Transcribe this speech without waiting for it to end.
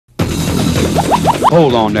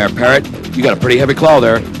Hold on there, Parrot. You got a pretty heavy claw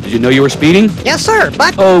there. Did you know you were speeding? Yes, sir,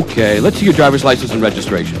 but Okay, let's see your driver's license and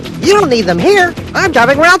registration. you don't need them here. I'm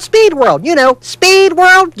driving around Speed World. You know, Speed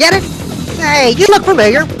World, get it? Hey, you look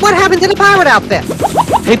familiar. What happened to the pirate outfit?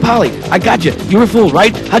 Hey, Polly, I got you. You were fooled,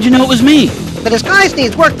 right? How'd you know it was me? The disguise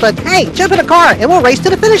needs work, but hey, jump in a car and we'll race to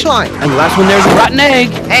the finish line. And the last one there's a rotten egg.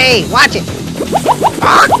 Hey, watch it.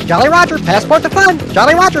 Jolly Roger, passport to fun.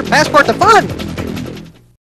 Jolly Roger, passport to fun.